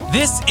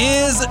This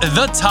is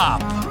The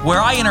Top, where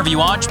I interview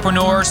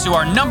entrepreneurs who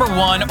are number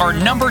one or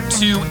number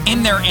two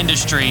in their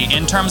industry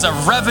in terms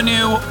of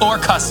revenue or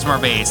customer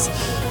base.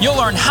 You'll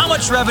learn how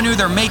much revenue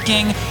they're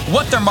making,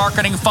 what their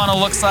marketing funnel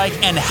looks like,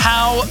 and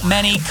how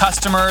many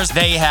customers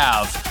they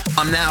have.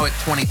 I'm now at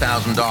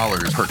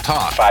 $20,000 per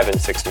talk. 5 and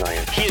 6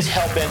 million. He is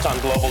hell-bent on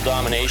global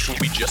domination.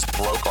 We just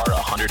broke our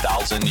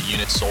 100,000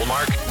 units sold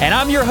mark. And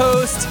I'm your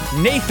host,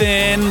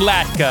 Nathan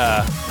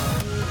Latka.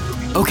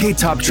 Okay,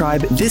 Top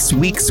Tribe, this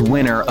week's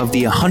winner of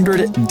the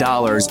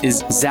 $100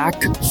 is Zach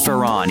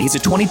Ferron. He's a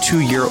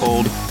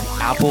 22-year-old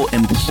Apple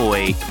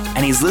employee,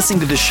 and he's listening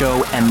to the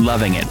show and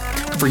loving it.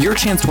 For your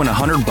chance to win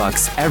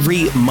 $100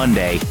 every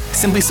Monday,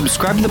 simply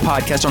subscribe to the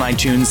podcast on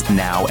iTunes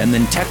now and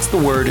then text the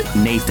word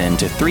Nathan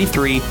to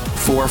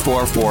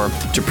 33444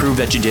 to prove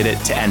that you did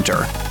it to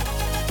enter.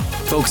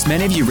 Folks,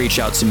 many of you reach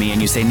out to me and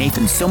you say,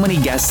 Nathan, so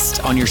many guests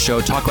on your show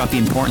talk about the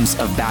importance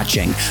of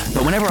batching.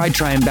 But whenever I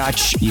try and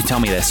batch, you tell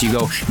me this. You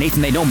go,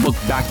 Nathan, they don't book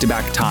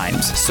back-to-back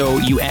times.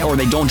 Or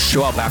they don't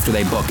show up after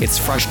they book. It's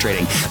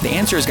frustrating. The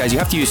answer is, guys, you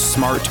have to use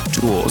smart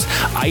tools.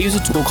 I use a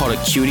tool called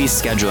Acuity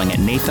Scheduling at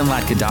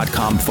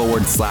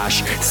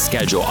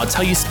nathanlatka.com/schedule. I'll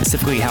tell you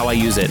specifically how I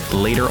use it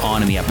later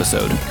on in the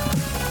episode.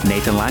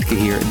 Nathan Latka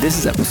here. This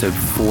is episode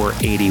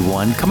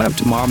 481. Coming up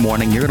tomorrow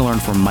morning, you're going to learn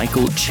from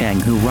Michael Cheng,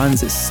 who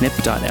runs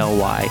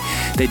Snip.ly.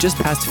 They just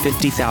passed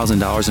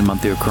 $50,000 in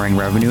monthly recurring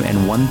revenue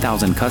and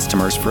 1,000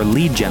 customers for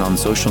lead gen on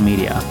social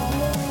media.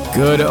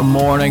 Good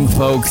morning,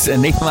 folks.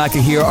 And Nathan Latka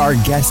here. Our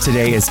guest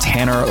today is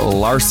Tanner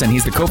Larson.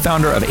 He's the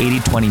co-founder of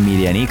 80/20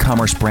 Media, an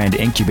e-commerce brand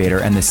incubator,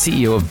 and the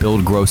CEO of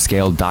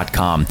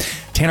BuildGrowScale.com.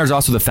 Tanner is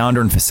also the founder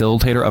and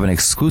facilitator of an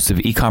exclusive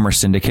e-commerce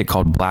syndicate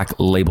called Black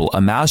Label,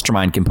 a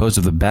mastermind composed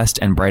of the best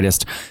and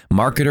brightest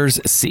marketers,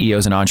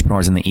 CEOs, and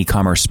entrepreneurs in the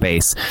e-commerce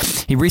space.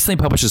 He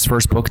recently published his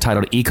first book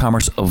titled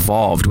E-Commerce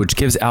Evolved, which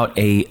gives out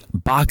a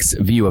box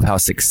view of how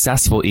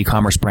successful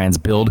e-commerce brands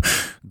build,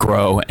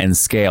 grow, and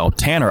scale.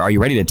 Tanner, are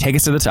you ready to take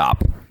us to the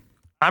top?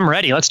 I'm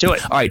ready. Let's do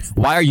it. All right.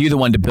 Why are you the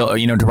one to build,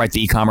 to write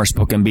the e-commerce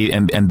book and be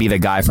the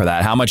guy for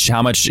that? How much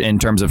in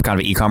terms of kind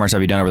of e-commerce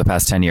have you done over the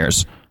past 10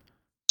 years?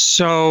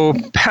 So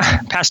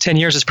past 10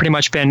 years has pretty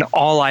much been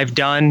all I've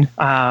done.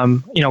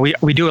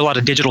 We do a lot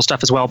of digital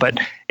stuff as well, but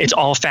it's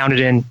all founded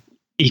in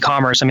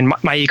e-commerce. I mean,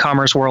 my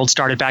e-commerce world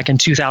started back in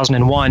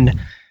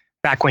 2001,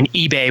 back when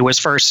eBay was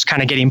first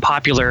kind of getting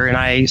popular, and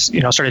I,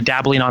 started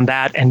dabbling on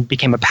that and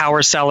became a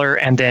power seller.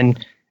 And then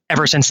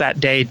ever since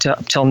that day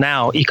till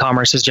now,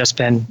 e-commerce has just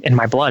been in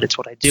my blood. It's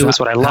what I do. It's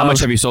what I love. How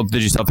much did you sell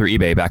through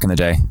eBay back in the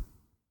day?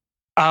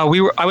 I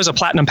was a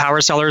platinum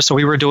power seller, so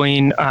we were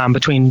doing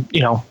between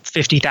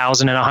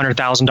 $50,000 and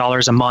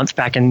 $100,000 a month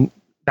back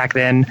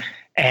then,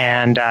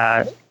 and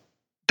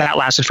that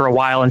lasted for a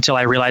while until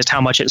I realized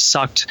how much it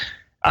sucked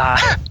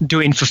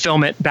doing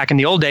fulfillment back in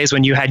the old days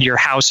when you had your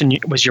house and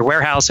it was your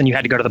warehouse and you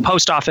had to go to the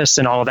post office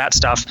and all of that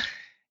stuff.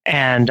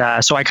 And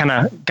so I kind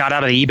of got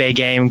out of the eBay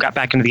game, got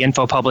back into the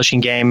info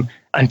publishing game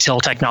until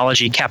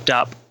technology kept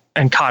up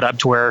and caught up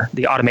to where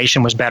the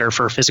automation was better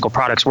for physical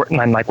products.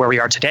 And like where we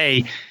are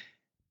today,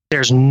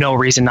 there's no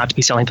reason not to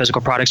be selling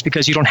physical products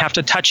because you don't have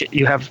to touch it.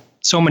 You have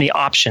so many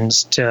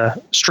options to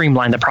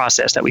streamline the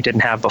process that we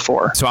didn't have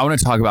before. So I want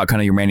to talk about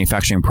kind of your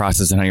manufacturing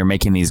process and how you're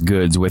making these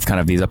goods with kind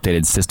of these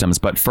updated systems.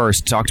 But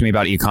first, talk to me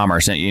about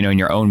e-commerce. And, in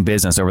your own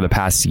business over the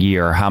past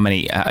year, how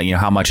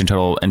much in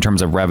total in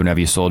terms of revenue have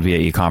you sold via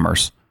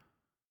e-commerce?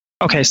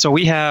 Okay, so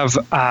we have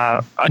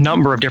a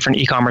number of different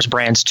e-commerce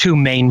brands, two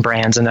main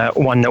brands, and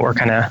one that we're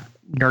kind of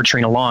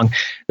nurturing along.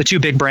 The two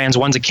big brands,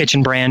 one's a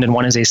kitchen brand and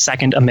one is a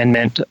Second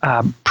Amendment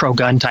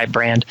pro-gun type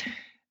brand.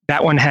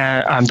 That one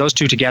those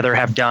two together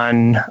have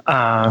done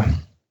right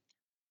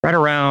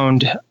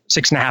around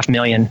 $6.5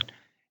 million.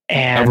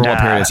 And over what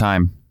period of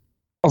time?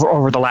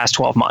 Over the last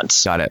 12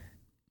 months. Got it.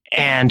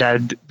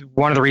 And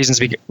one of the reasons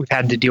we've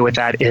had to deal with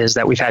that is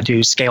that we've had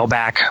to scale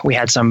back. We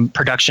had some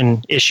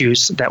production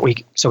issues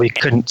so we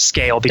couldn't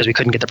scale because we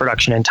couldn't get the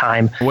production in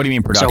time. What do you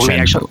mean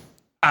production?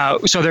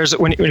 So there's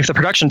if the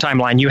production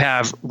timeline, you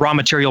have raw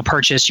material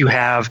purchase, you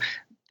have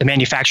the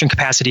manufacturing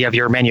capacity of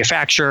your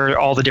manufacturer,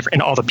 all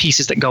the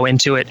pieces that go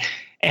into it.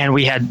 And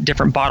we had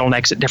different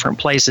bottlenecks at different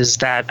places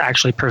that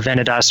actually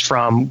prevented us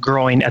from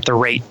growing at the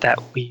rate that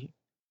we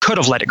could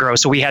have let it grow.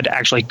 So we had to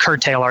actually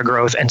curtail our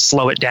growth and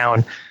slow it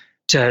down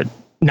to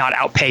not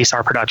outpace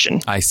our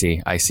production. I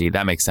see.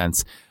 That makes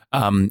sense.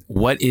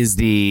 What is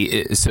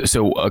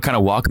kind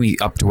of walk me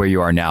up to where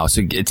you are now.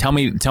 So tell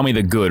me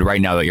the good right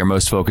now that you're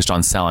most focused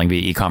on selling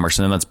via e-commerce,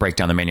 and then let's break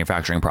down the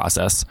manufacturing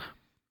process.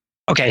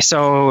 Okay,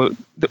 so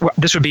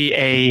this would be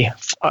a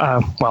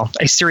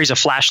series of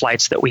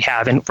flashlights that we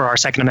have for our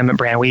Second Amendment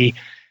brand.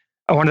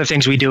 One of the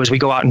things we do is we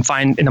go out and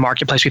find in the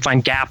marketplace, we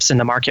find gaps in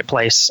the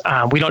marketplace.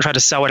 We don't try to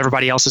sell what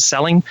everybody else is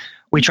selling.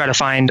 We try to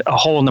find a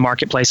hole in the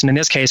marketplace. And in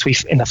this case,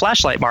 in the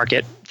flashlight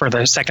market for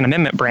the Second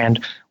Amendment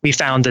brand, we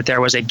found that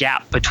there was a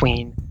gap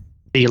between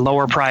the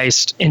lower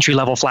priced entry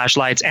level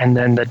flashlights and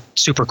then the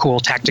super cool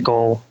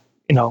tactical,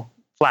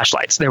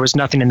 flashlights. There was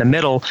nothing in the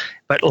middle,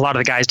 but a lot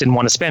of the guys didn't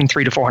want to spend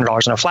 $300 to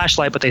 $400 on a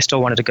flashlight, but they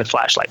still wanted a good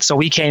flashlight. So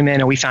we came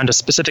in and we found a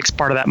specific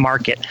part of that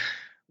market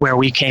where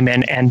we came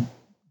in and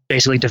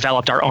basically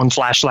developed our own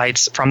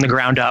flashlights from the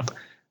ground up,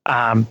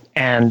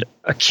 and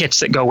kits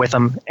that go with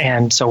them.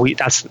 And so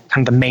that's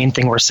kind of the main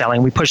thing we're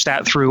selling. We push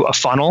that through a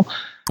funnel.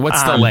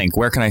 What's the link?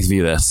 Where can I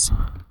view this?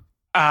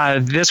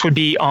 This would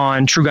be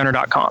on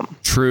TrueGunner.com.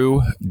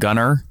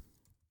 TrueGunner?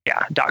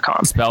 Yeah,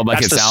 .com. Spelled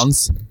like it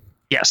sounds?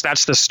 Yes,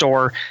 that's the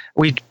store.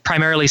 We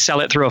primarily sell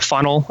it through a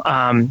funnel,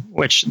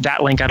 which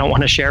that link I don't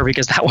want to share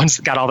because that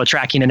one's got all the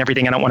tracking and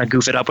everything. I don't want to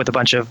goof it up with a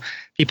bunch of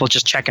people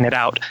just checking it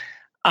out.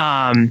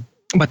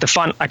 But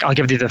I'll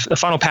give you the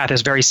funnel path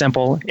is very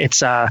simple.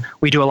 It's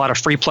we do a lot of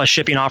free plus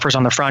shipping offers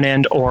on the front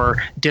end or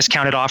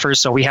discounted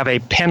offers. So we have a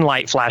pen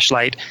light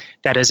flashlight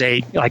that is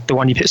like the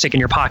one you stick in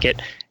your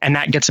pocket, and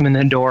that gets them in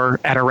the door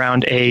at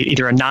around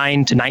either a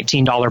 $9 to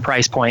 $19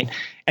 price point.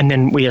 And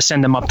then we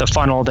send them up the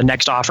funnel. The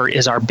next offer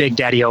is our Big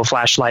Daddy-O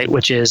flashlight,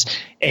 which is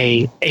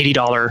a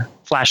 $80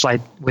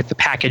 flashlight with the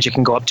package. It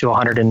can go up to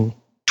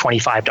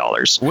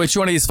 $125. Which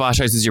one of these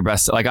flashlights is your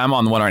best? Like I'm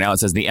on the one right now. It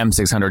says the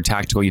M600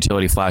 tactical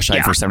utility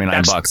flashlight for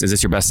 $79. Is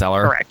this your best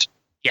seller? Correct.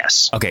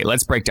 Yes. Okay,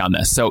 let's break down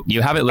this. So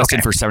you have it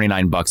listed for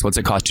 $79. What's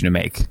it cost you to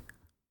make?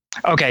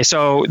 Okay,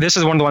 so this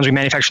is one of the ones we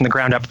manufacture from the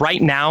ground up.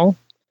 Right now,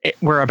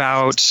 we're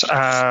about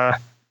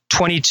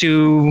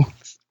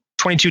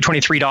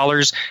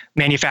 $23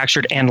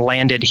 manufactured and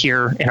landed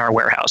here in our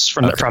warehouse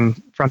from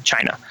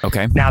China.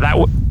 Okay.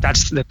 Now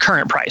that's the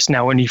current price.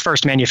 Now, when you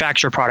first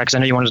manufacture products, I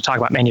know you wanted to talk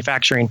about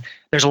manufacturing.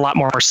 There's a lot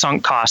more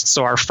sunk costs.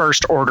 So our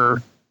first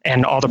order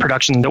and all the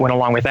production that went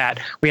along with that,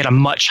 we had a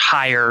much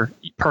higher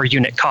per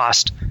unit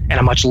cost and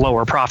a much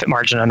lower profit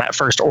margin on that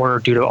first order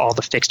due to all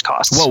the fixed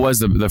costs. What was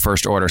the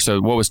first order? So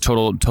what was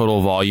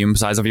total volume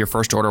size of your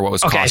first order? What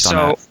was cost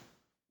on that?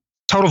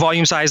 Total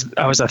volume size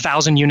was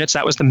 1,000 units.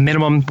 That was the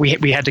minimum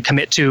we had to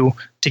commit to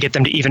get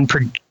them to even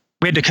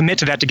we had to commit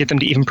to that to get them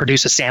to even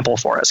produce a sample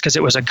for us because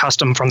it was a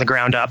custom from the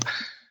ground up.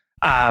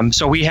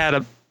 So we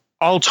had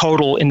all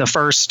total in the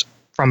first,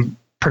 from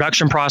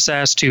production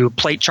process to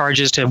plate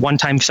charges to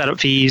one-time setup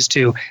fees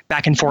to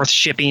back and forth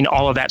shipping,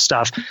 all of that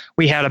stuff.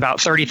 We had about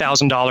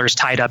 $30,000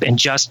 tied up in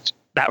just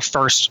that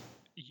first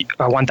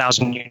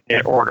 1,000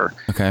 unit order.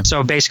 Okay.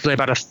 So basically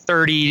about a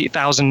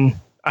 $30,000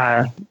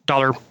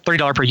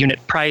 $30 per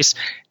unit price.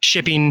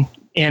 Shipping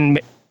in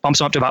bumps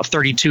them up to about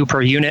 $32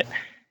 per unit.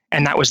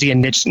 And that was the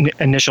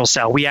initial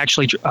sell. We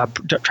actually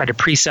tried to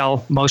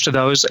pre-sell most of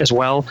those as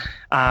well.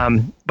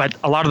 But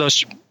a lot of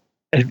those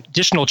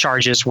additional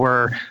charges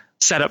were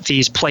setup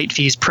fees, plate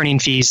fees, printing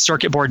fees,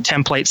 circuit board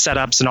template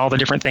setups, and all the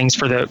different things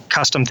for the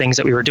custom things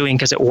that we were doing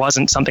because it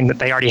wasn't something that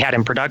they already had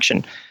in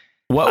production.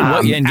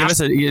 And give us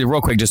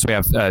real quick, just so we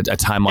have a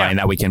timeline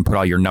that we can put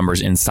all your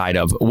numbers inside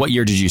of. What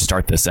year did you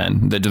start this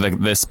in?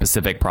 This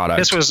specific product?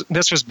 This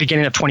was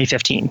beginning of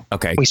 2015.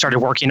 Okay. We started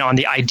working on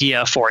the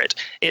idea for it.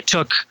 It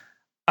took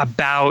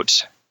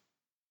about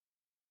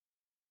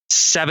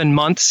 7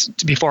 months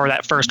before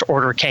that first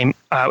order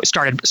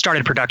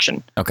started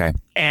production. Okay.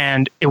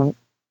 And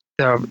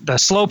the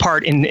slow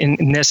part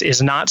in this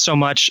is not so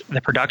much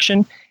the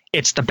production;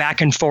 it's the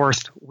back and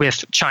forth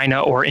with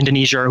China or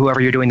Indonesia or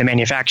whoever you're doing the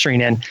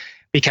manufacturing in.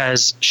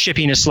 Because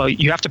shipping is slow.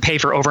 You have to pay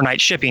for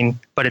overnight shipping,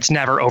 but it's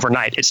never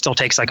overnight. It still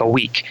takes like a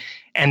week.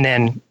 And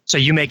then, so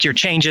you make your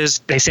changes,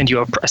 they send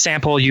you a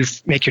sample, you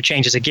make your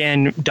changes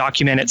again,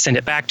 document it, send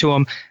it back to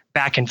them,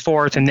 back and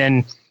forth. And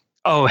then,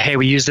 oh, hey,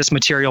 we used this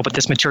material, but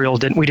this material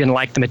we didn't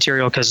like the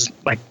material because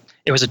like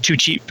it was too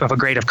cheap of a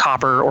grade of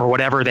copper or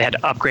whatever. They had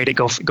to upgrade it,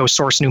 go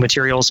source new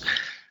materials.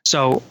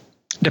 So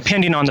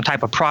depending on the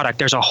type of product,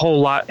 there's a whole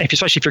lot,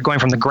 especially if you're going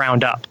from the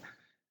ground up.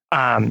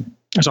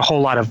 There's a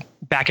whole lot of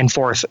back and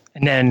forth.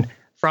 And then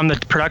from the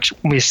production,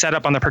 we set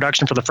up on the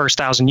production for the first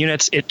 1,000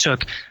 units. It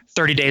took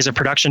 30 days of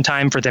production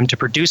time for them to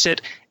produce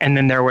it. And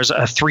then there was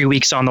a 3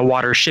 weeks on the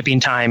water shipping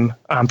time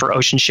for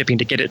ocean shipping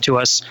to get it to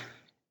us.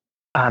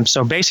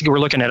 So basically, we're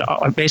looking at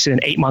basically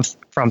an 8 month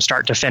from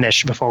start to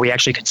finish before we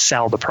actually could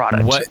sell the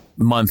product. What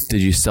month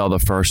did you sell the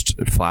first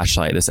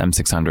flashlight, this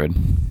M600?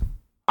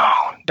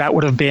 Oh, that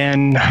would have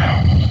been...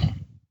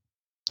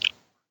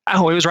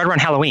 Oh, it was right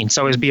around Halloween,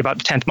 so it would be about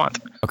the 10th month.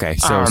 Okay,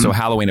 so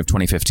Halloween of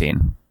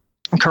 2015.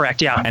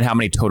 Correct, yeah. And how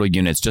many total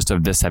units just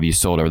of this have you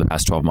sold over the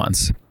past 12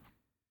 months?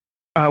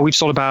 We've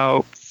sold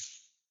about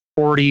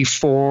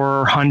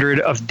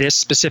 4,400 of this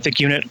specific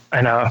unit,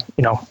 and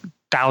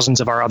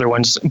thousands of our other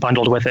ones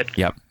bundled with it.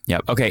 Yep.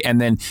 Okay, and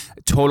then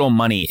total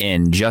money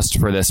in just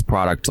for this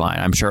product line.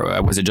 I'm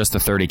sure was it just the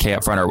 $30K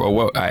up front, or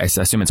what? I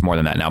assume it's more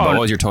than that now. But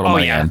what was your total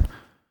money in?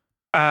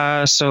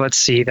 So let's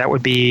see, that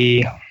would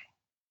be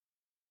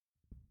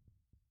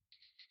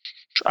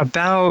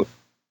about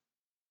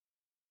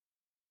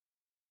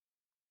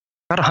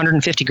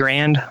 150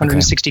 grand,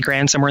 160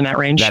 grand, somewhere in that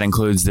range. That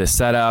includes the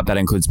setup. That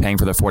includes paying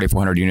for the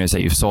 4,400 units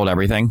that you've sold.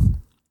 Everything.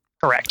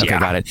 Correct. Okay,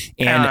 got it.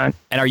 And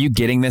are you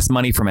getting this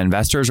money from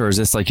investors, or is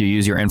this like you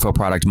use your info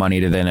product money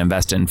to then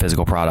invest in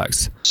physical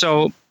products?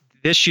 So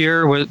this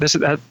year was this.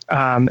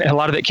 A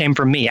lot of it came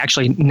from me.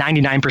 Actually,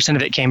 99%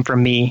 of it came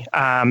from me.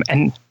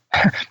 And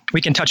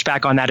we can touch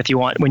back on that if you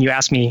want. When you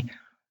ask me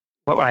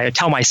what I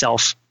tell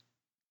myself,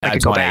 I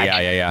could go back.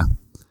 Yeah.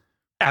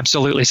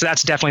 Absolutely. So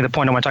that's definitely the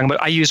point I want to talk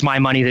about. I used my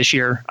money this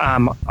year,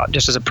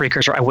 just as a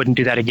precursor. I wouldn't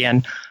do that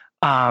again.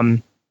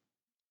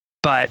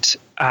 But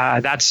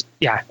that's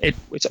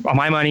it's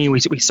my money.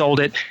 We sold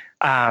it.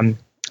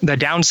 The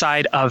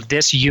downside of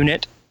this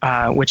unit,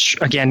 which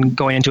again,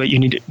 going into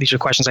it, these are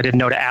questions I didn't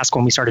know to ask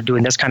when we started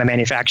doing this kind of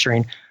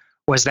manufacturing,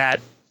 was that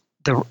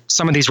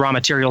some of these raw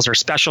materials are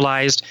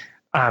specialized.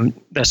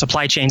 The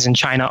supply chains in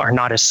China are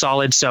not as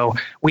solid. So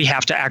we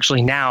have to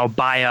actually now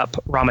buy up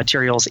raw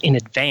materials in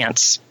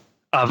advance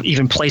of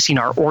even placing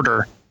our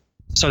order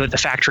so that the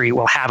factory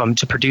will have them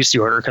to produce the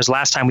order. Because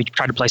last time we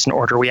tried to place an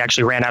order, we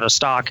actually ran out of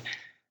stock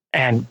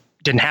and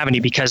didn't have any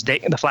because the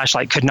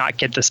flashlight could not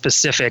get the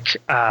specific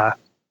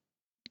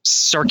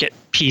circuit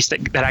piece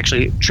that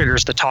actually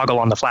triggers the toggle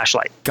on the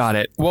flashlight. Got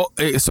it. Well,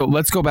 so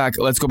let's go back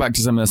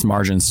to some of this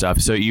margin stuff.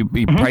 So you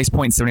price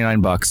point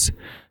 $79.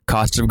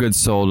 Cost of goods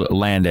sold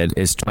landed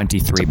is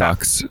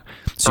 $23.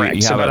 So correct.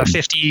 you have about a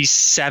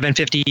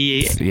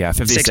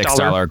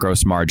 $56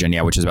 gross margin,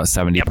 which is about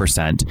 70%. Yep.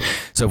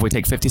 So if we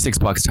take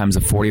 $56 times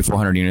the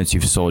 4,400 units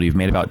you've sold, you've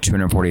made about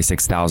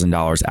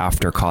 $246,000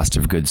 after cost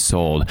of goods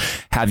sold.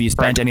 Have you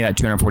spent any of that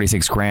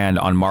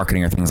 $246,000 on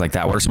marketing or things like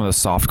that? What are some of the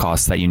soft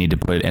costs that you need to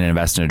put and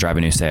invest in to drive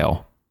a new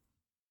sale?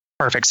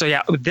 Perfect. So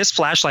with this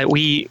flashlight,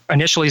 we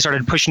initially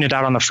started pushing it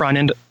out on the front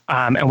end,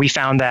 and we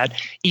found that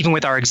even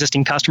with our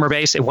existing customer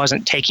base, it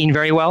wasn't taking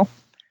very well.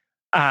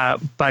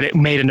 But it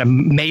made an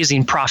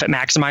amazing profit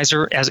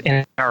maximizer as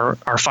in our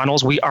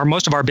funnels.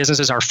 Most of our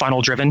businesses are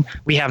funnel driven.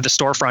 We have the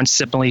storefronts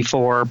simply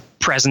for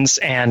presence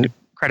and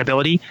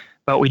credibility,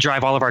 but we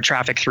drive all of our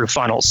traffic through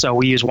funnels. So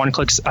we use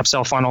one-click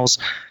upsell funnels.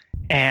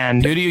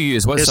 And who do you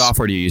use? What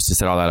software do you use to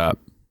set all that up?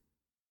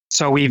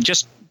 So we've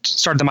just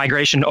started the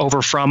migration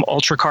over from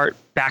UltraCart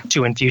back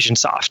to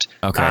Infusionsoft.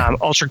 Okay.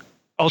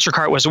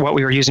 UltraCart was what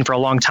we were using for a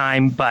long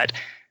time, but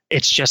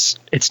there's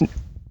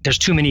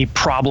too many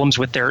problems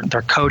with their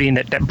coding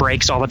that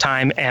breaks all the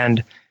time,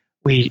 and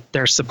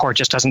their support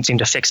just doesn't seem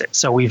to fix it.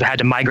 So we've had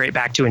to migrate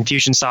back to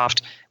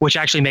Infusionsoft, which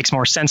actually makes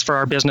more sense for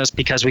our business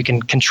because we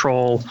can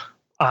control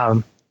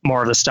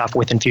more of the stuff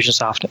with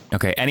Infusionsoft.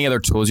 Okay. Any other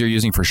tools you're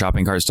using for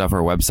shopping cart stuff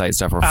or website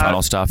stuff or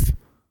funnel stuff?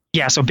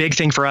 Yeah, so big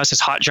thing for us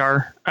is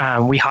Hotjar.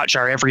 We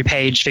Hotjar every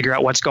page, figure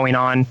out what's going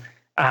on.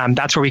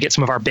 That's where we get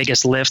some of our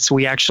biggest lifts.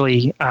 We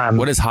actually...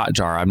 what is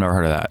Hotjar? I've never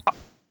heard of that.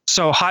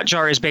 So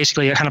Hotjar is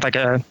basically kind of like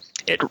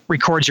it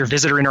records your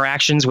visitor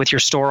interactions with your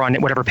store on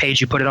whatever page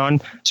you put it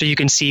on. So you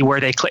can see where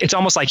they click. It's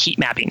almost like heat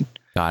mapping.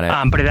 Got it.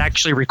 But it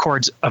actually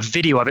records a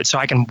video of it so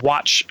I can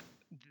watch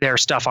their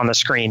stuff on the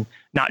screen,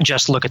 not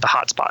just look at the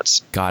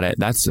hotspots. Got it.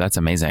 That's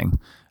amazing.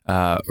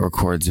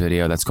 Records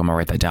video. That's cool. I'm gonna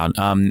write that down.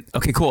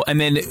 Okay, cool.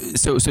 And then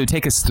so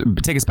take us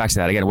back to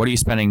that again. What are you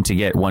spending to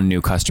get one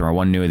new customer,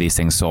 one new of these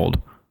things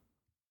sold?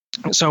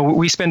 So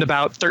we spend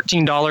about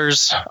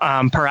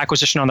 $13 per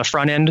acquisition on the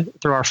front end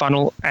through our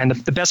funnel. And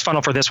the best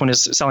funnel for this one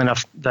is selling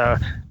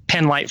the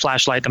pen light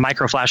flashlight, the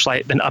micro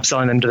flashlight, then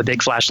upselling them to the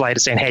big flashlight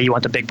and saying, hey, you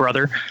want the big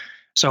brother?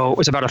 So it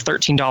was about a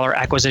 $13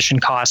 acquisition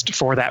cost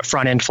for that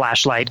front end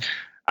flashlight.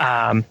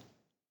 And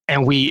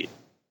we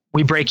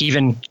break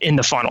even in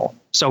the funnel.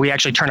 So we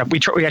actually turn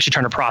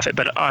a profit,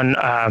 but on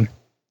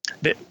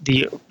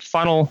the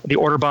funnel, the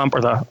order bump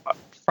or the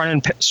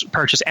front end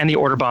purchase and the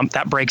order bump,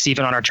 that breaks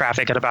even on our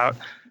traffic at about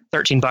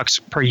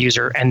 $13 per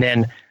user. And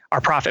then our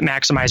profit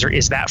maximizer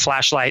is that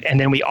flashlight. And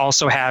then we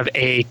also have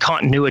a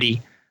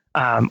continuity.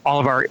 All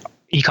of our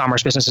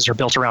e-commerce businesses are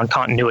built around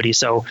continuity.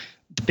 So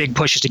the big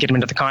push is to get them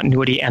into the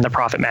continuity and the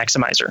profit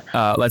maximizer.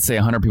 Let's say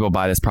 100 people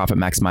buy this profit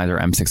maximizer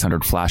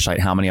M600 flashlight.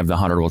 How many of the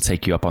 100 will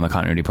take you up on the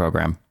continuity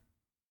program?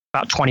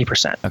 About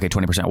 20%. Okay,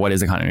 20%. What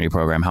is the continuity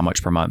program? How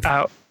much per month?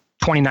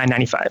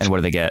 $29.95. And what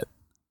do they get?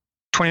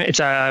 It's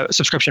a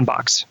subscription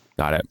box.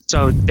 Got it.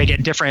 So they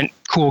get different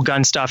cool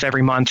gun stuff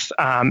every month,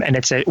 and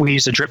we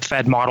use a drip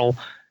fed model.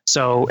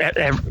 So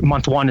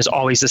month one is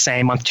always the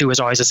same. Month two is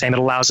always the same. It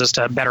allows us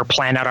to better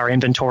plan out our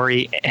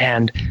inventory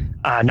and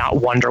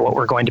not wonder what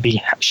we're going to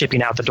be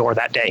shipping out the door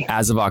that day.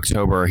 As of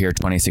October here,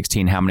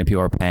 2016, how many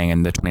people are paying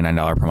in the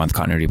 $29 per month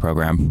continuity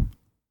program?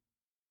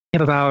 We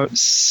have about,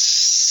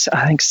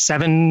 I think,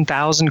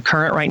 7,000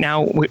 current right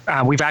now.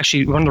 We've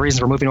actually, one of the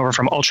reasons we're moving over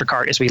from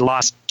UltraCart is we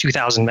lost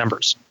 2,000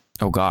 members.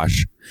 Oh,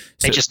 gosh.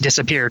 They just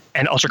disappeared.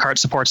 And UltraCart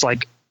support's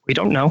like, we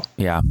don't know.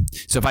 Yeah.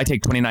 So if I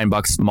take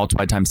 $29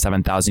 multiplied times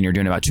 7,000, you're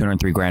doing about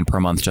 $203,000 per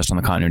month just on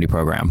the continuity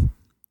program.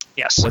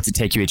 Yes. What's it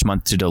take you each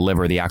month to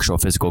deliver the actual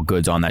physical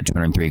goods on that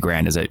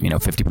 $203,000? Is it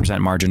 50%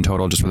 margin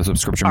total just for the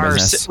subscription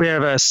business? We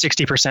have a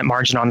 60%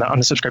 margin on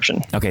the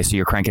subscription. Okay, so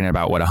you're cranking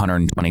about what,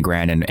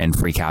 $120,000 in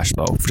free cash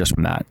flow just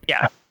from that?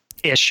 Yeah,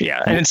 ish.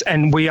 Yeah,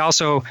 and we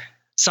also,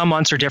 some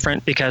months are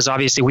different because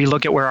obviously we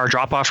look at where our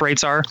drop off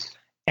rates are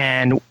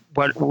and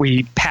what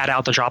we pad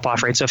out the drop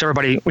off rate. So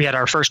if we had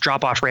our first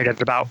drop off rate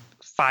at about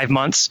 5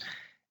 months,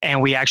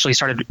 And we actually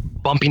started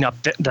bumping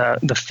up the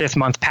 5th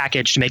month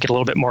package to make it a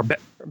little bit more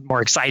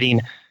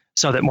exciting,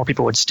 so that more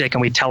people would stick,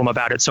 and we tell them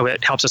about it. So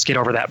it helps us get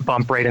over that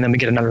bump rate, and then we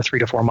get another 3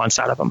 to 4 months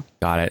out of them.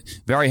 Got it.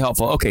 Very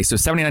helpful. Okay, so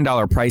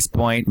 $79 price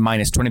point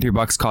minus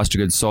 $23 cost of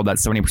goods sold.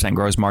 That's 70%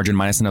 gross margin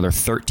minus another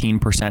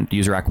 13%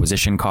 user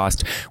acquisition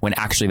cost. When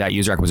actually that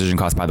user acquisition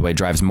cost, by the way,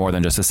 drives more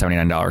than just a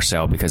 $79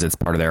 sale because it's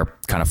part of their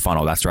kind of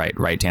funnel. That's right,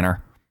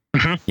 Tanner?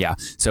 Mm-hmm. Yeah.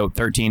 So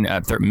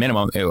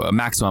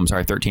maximum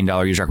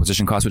 $13 user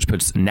acquisition cost, which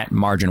puts net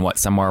margin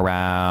somewhere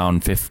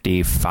around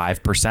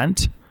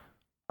 55%.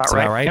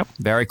 Right? Yep.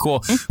 Very cool.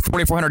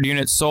 4,400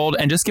 units sold.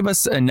 And just give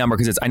us a number,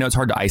 because I know it's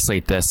hard to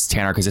isolate this,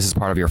 Tanner, because this is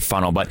part of your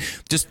funnel, but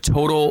just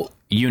total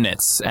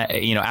units,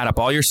 add up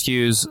all your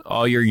SKUs,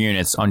 all your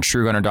units on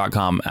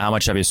TrueGunner.com. How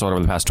much have you sold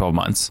over the past 12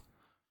 months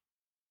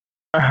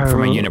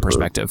from a unit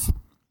perspective?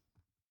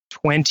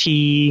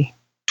 20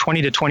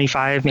 to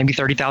 25, maybe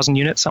 30,000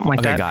 units, something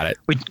like that. Okay, got it.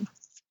 We do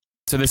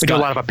a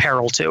lot of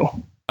apparel too.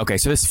 Okay,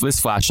 so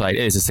this flashlight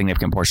is a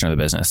significant portion of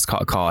the business.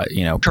 Call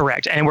it,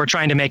 Correct, and we're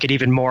trying to make it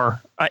even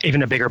more,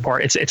 even a bigger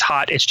part. It's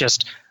hot. It's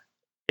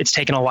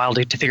taken a while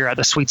to figure out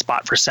the sweet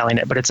spot for selling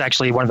it, but it's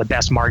actually one of the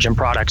best margin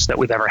products that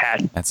we've ever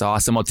had. That's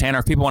awesome. Well, Tanner,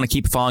 if people want to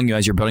keep following you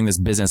as you're building this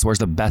business, where's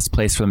the best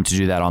place for them to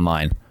do that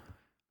online?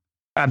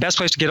 Best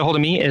place to get a hold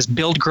of me is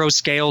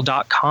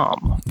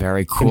buildgrowscale.com.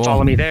 Very cool. You can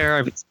follow me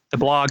there. The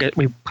blog,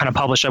 we kind of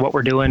publish what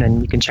we're doing,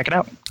 and you can check it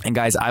out. And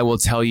guys, I will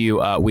tell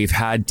you, we've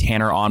had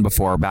Tanner on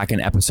before, back in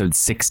episode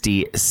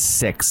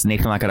 66,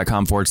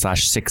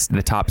 nathanlatka.com/6,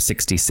 the top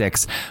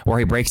 66, where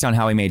he breaks down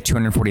how he made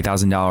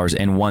 $240,000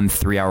 in one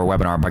 3-hour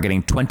webinar by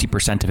getting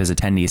 20% of his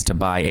attendees to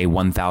buy a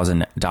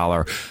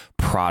 $1,000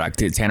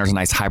 product. Tanner's a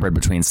nice hybrid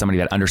between somebody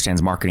that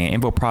understands marketing and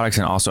info products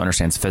and also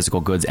understands physical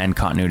goods and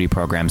continuity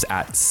programs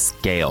at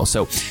scale.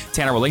 So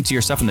Tanner, we'll link to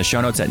your stuff in the show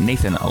notes at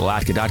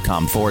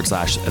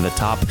nathanlatka.com/the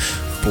top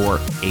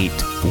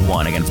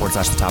 481. Again,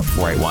 /the top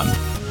 481.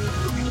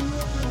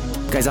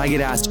 Guys, I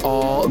get asked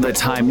all the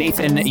time,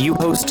 Nathan, you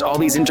host all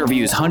these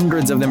interviews,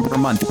 hundreds of them per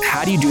month.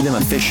 How do you do them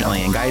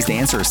efficiently? And guys, the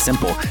answer is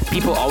simple.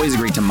 People always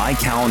agree to my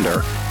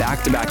calendar,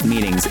 back-to-back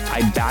meetings.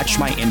 I batch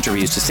my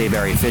interviews to stay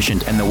very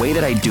efficient. And the way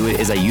that I do it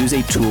is I use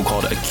a tool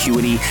called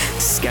Acuity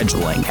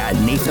Scheduling at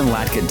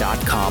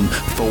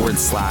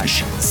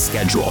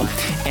nathanlatka.com/schedule.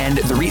 And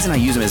the reason I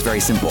use them is very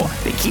simple.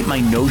 They keep my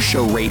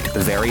no-show rate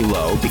very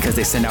low because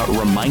they send out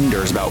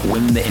reminders about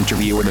when the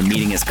interview or the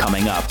meeting is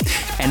coming up.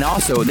 And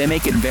also, they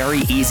make it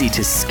very easy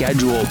to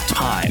schedule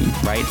time,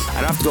 right?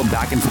 I don't have to go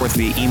back and forth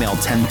via email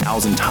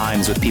 10,000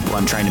 times with people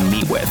I'm trying to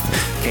meet with.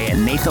 Okay, at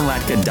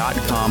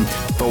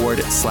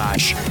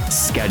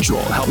nathanlatka.com/schedule.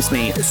 It helps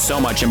me so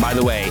much. And by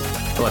the way,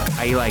 look,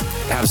 I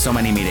have so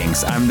many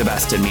meetings. I'm the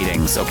best at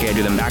meetings. Okay, I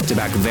do them back to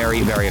back, very,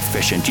 very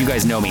efficient. You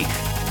guys know me.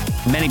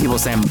 Many people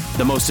say I'm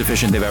the most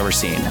efficient they've ever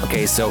seen.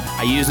 Okay, so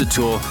I use the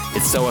tool.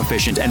 It's so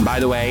efficient. And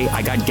by the way,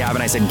 I got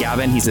Gavin. I said,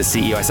 Gavin, he's the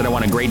CEO. I said, I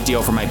want a great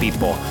deal for my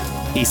people.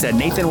 He said,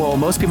 Nathan, well,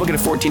 most people get a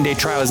 14-day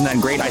trial. Isn't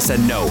that great? I said,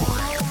 no.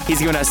 He's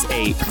given us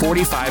a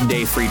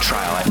 45-day free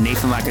trial at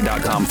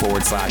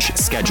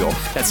nathanlatka.com/schedule.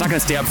 That's not going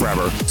to stay up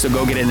forever, so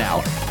go get it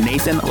now.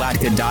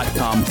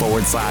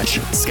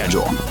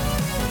 nathanlatka.com/schedule.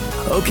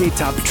 Okay,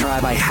 Top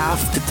Tribe, I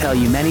have to tell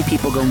you, many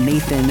people go,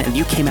 Nathan,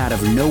 you came out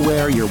of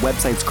nowhere. Your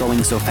website's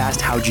growing so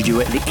fast. How'd you do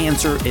it? The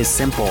answer is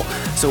simple.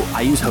 So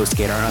I use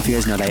HostGator. I don't know if you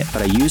guys know that,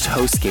 but I use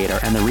HostGator.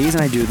 And the reason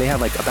I do, they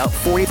have about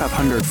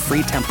 4,500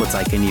 free templates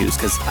I can use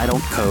because I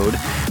don't code.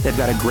 They've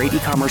got a great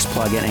e-commerce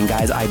plugin. And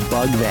guys, I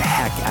bug the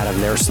heck out of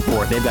their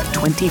support. They've got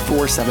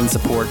 24/7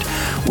 support,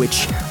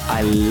 which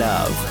I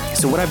love.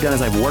 So what I've done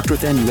is I've worked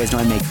with them. You guys know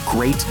I make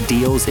great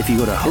deals. If you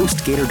go to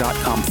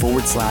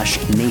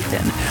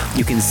HostGator.com/Nathan,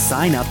 you can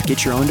sign up,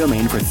 get your own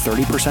domain for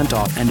 30%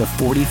 off and a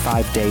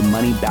 45-day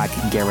money-back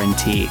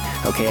guarantee.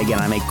 Okay, again,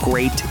 I make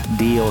great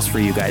deals for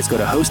you guys. Go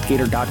to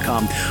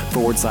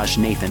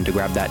HostGator.com/Nathan to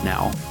grab that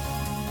now.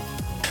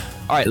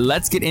 All right,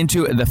 let's get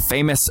into the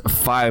famous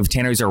 5.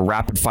 Tanner, these are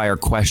rapid-fire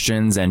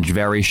questions and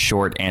very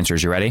short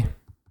answers. You ready?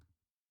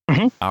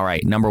 Mm-hmm. All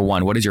right, number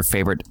 1, what is your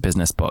favorite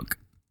business book?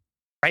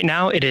 Right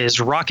now, it is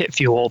Rocket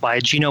Fuel by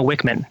Gino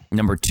Wickman.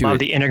 Number 2. Love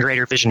the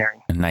Integrator Visionary.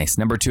 Nice.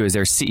 Number 2, is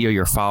there a CEO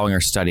you're following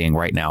or studying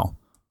right now?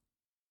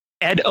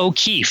 Ed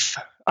O'Keefe,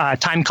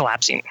 Time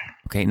Collapsing.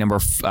 Okay, number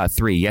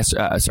 3. Is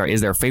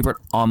there a favorite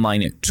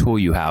online tool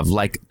you have,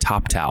 like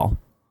TopTal?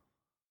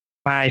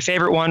 My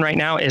favorite one right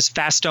now is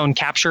Faststone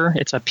Capture.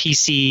 It's a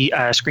PC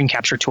screen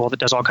capture tool that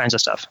does all kinds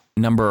of stuff.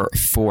 Number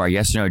 4,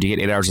 yes or no, do you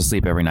get 8 hours of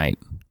sleep every night?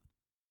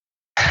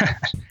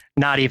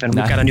 Not even.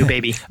 We've got a new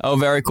baby. Oh,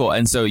 very cool.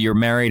 And so you're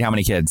married. How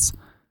many kids?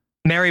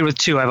 Married with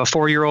 2. I have a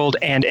 4-year-old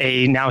and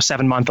a now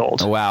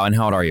 7-month-old. Oh, wow. And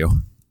how old are you?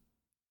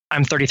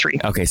 I'm 33.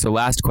 Okay, so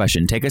last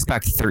question. Take us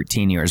back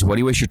 13 years. What do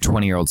you wish your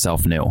 20-year-old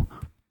self knew?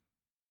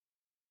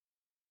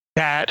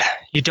 That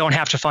you don't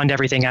have to fund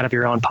everything out of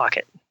your own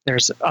pocket.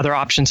 There's other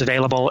options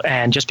available,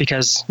 and just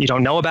because you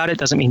don't know about it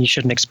doesn't mean you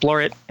shouldn't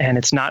explore it, and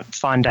it's not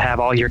fun to have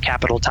all your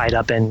capital tied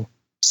up in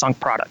sunk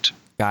product.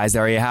 Guys,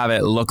 there you have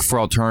it. Look for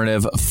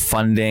alternative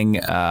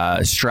funding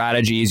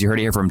strategies. You heard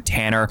it here from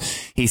Tanner.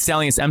 He's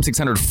selling his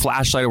M600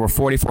 flashlight, over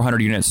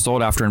 4,400 units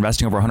sold after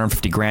investing over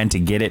 150 grand to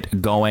get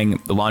it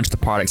going. Launched the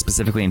product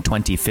specifically in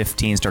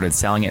 2015, started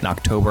selling it in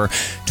October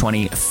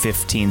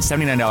 2015.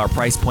 $79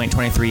 price point,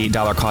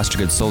 $23 cost of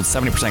goods sold,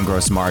 70%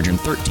 gross margin,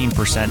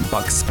 13%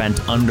 bucks spent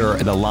under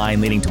the line,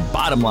 leading to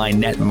bottom line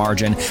net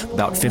margin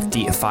about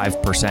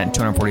 55%,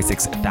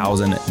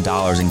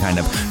 $246,000 in kind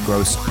of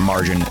gross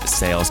margin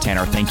sales.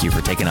 Tanner, thank you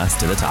for taking us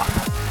to the top.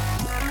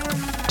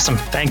 Awesome.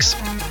 Thanks.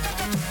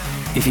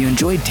 If you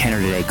enjoyed Tanner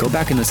today, go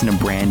back and listen to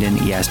Brandon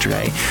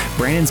yesterday.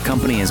 Brandon's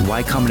company is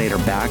Y Combinator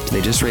backed.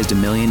 They just raised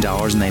 $1 million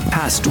and they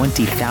passed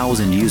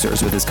 20,000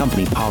 users with his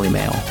company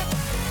Polymail.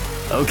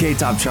 Okay,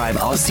 Top Tribe,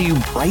 I'll see you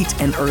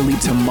bright and early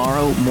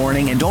tomorrow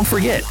morning. And don't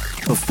forget,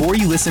 before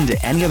you listen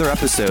to any other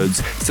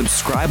episodes,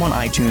 subscribe on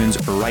iTunes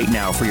right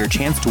now for your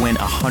chance to win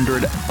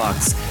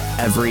 $100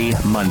 every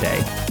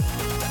Monday.